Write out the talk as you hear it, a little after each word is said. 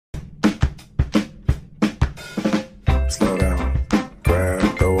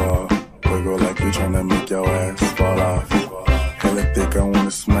tryna make your ass fall off. Hella thick, I wanna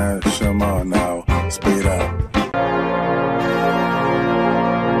smash them all now. Speed up.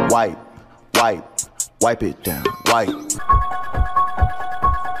 Wipe, wipe, wipe it down, wipe.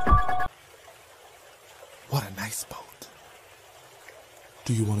 What a nice boat.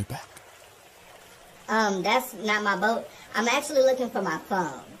 Do you want it back? That's not my boat. I'm actually looking for my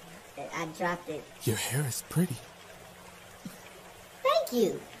phone. I dropped it. Your hair is pretty. Thank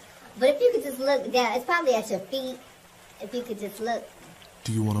you. But if you could just look down, it's probably at your feet. If you could just look.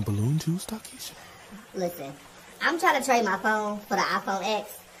 Do you want a balloon too, Starkeisha? Listen, I'm trying to trade my phone for the iPhone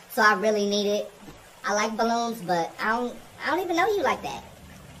X, so I really need it. I like balloons, but I don't even know you like that.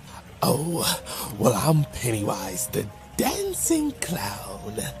 Oh, well, I'm Pennywise, the dancing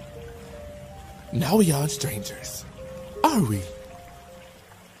clown. Now we aren't strangers, are we?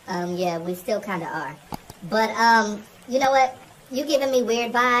 Yeah, we still kind of are. But, you know what? You giving me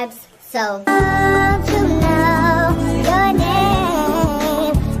weird vibes, so... Want to know your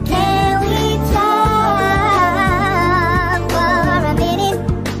name. Can we talk for a minute?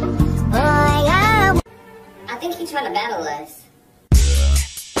 Boy, I think he's trying to battle us.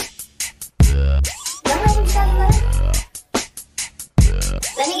 Don't let him tell you what?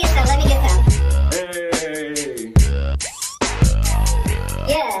 Let me get some, let me get some. Hey!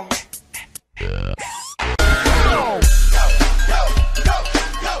 Yeah.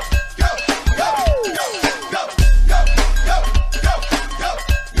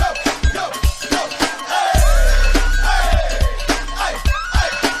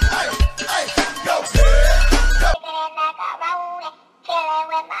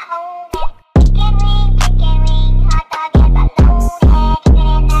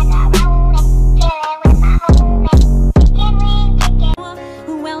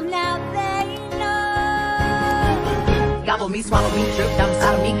 Gobble me, swallow me, drip down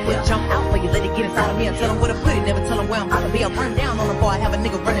inside of me, quick jump out for you, let it get inside of me. I tell them where to put it, never tell them where I'm about to be. I run down on them, boy, I have a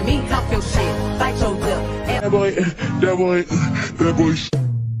nigga running me. Talk your shit, bite your lip. That boy.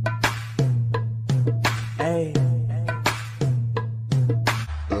 Hey.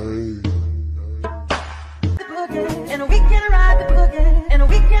 And we can ride the boogie, and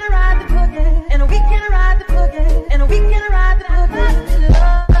we can ride the boogie, and we can ride the boogie, and we can ride the boogie.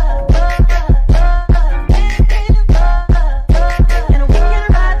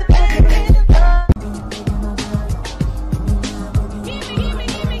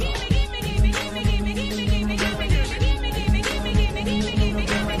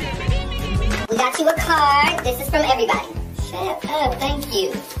 We got you a card. This is from everybody. Shut up, thank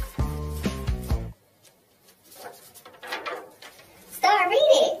you. Star,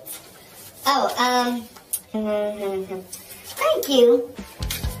 read it. Oh, thank you.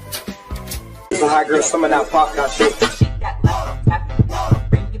 So hot girl, some of that pop got shit.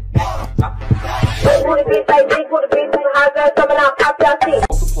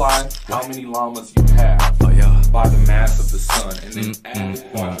 Multiply how many llamas you have by the mass of the sun, and then add the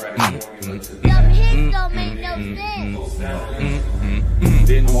quadratic formula to the Don't make no sense.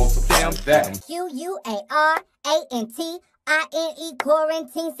 then multiply that. Quarantine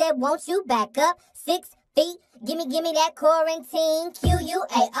quarantine said, won't you back up 6 feet? Gimme that quarantine.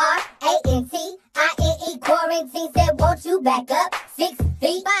 Quarantine said, won't you back up 6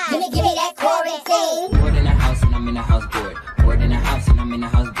 feet? Gimme that quarantine. Bored in the house and I'm in the house bored. Bored in the house and I'm in the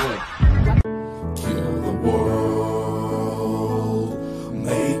house bored. Kill the world,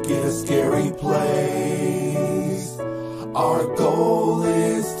 make it a scary place. Our goal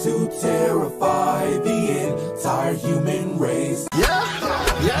is to terrify the entire human race.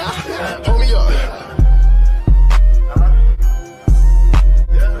 Yeah, pull me up.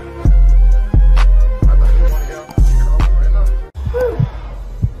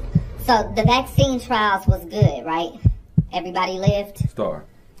 So the vaccine trials was good, right? Everybody lived? Star,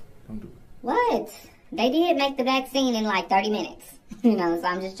 don't do it. What? They did make the vaccine in like 30 minutes. You know, so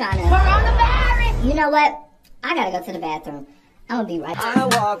I'm just trying to... Coronavirus! You know what? I gotta go to the bathroom. I'm gonna be right back. I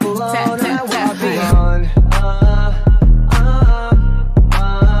walk alone, I walk alone.